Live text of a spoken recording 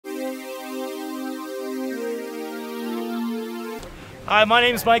Hi, my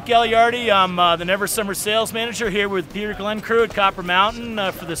name is Mike Gagliardi. I'm the Never Summer Sales Manager here with Peter Glenn crew at Copper Mountain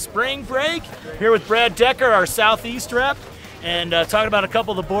for the spring break. Here with Brad Decker, our Southeast rep, and talking about a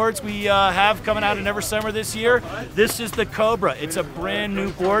couple of the boards we have coming out of Never Summer this year. This is the Cobra. It's a brand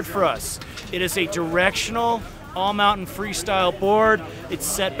new board for us. It is a directional all-mountain freestyle board. It's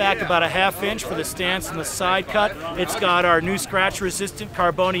set back about a ½ inch for the stance and the side cut. It's got our new scratch-resistant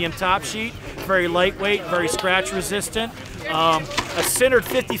carbonium top sheet, very lightweight, very scratch-resistant. A centered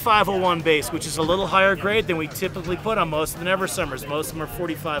 5501 base, which is a little higher grade than we typically put on most of the Never Summers. Most of them are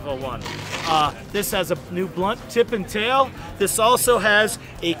 4501. This has a new blunt tip and tail. This also has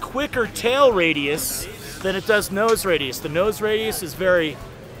a quicker tail radius than it does nose radius. The nose radius is very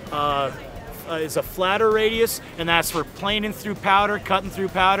is a flatter radius, and that's for planing through powder, cutting through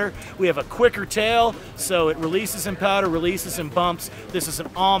powder. We have a quicker tail, so it releases in powder, releases in bumps. This is an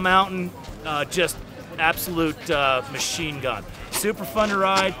all-mountain, just absolute machine gun. Super fun to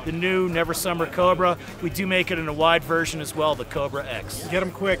ride, the new Never Summer Cobra. We do make it in a wide version as well, the Cobra X. Get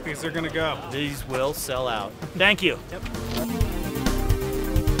them quick because they're going to go. These will sell out. Thank you. Yep.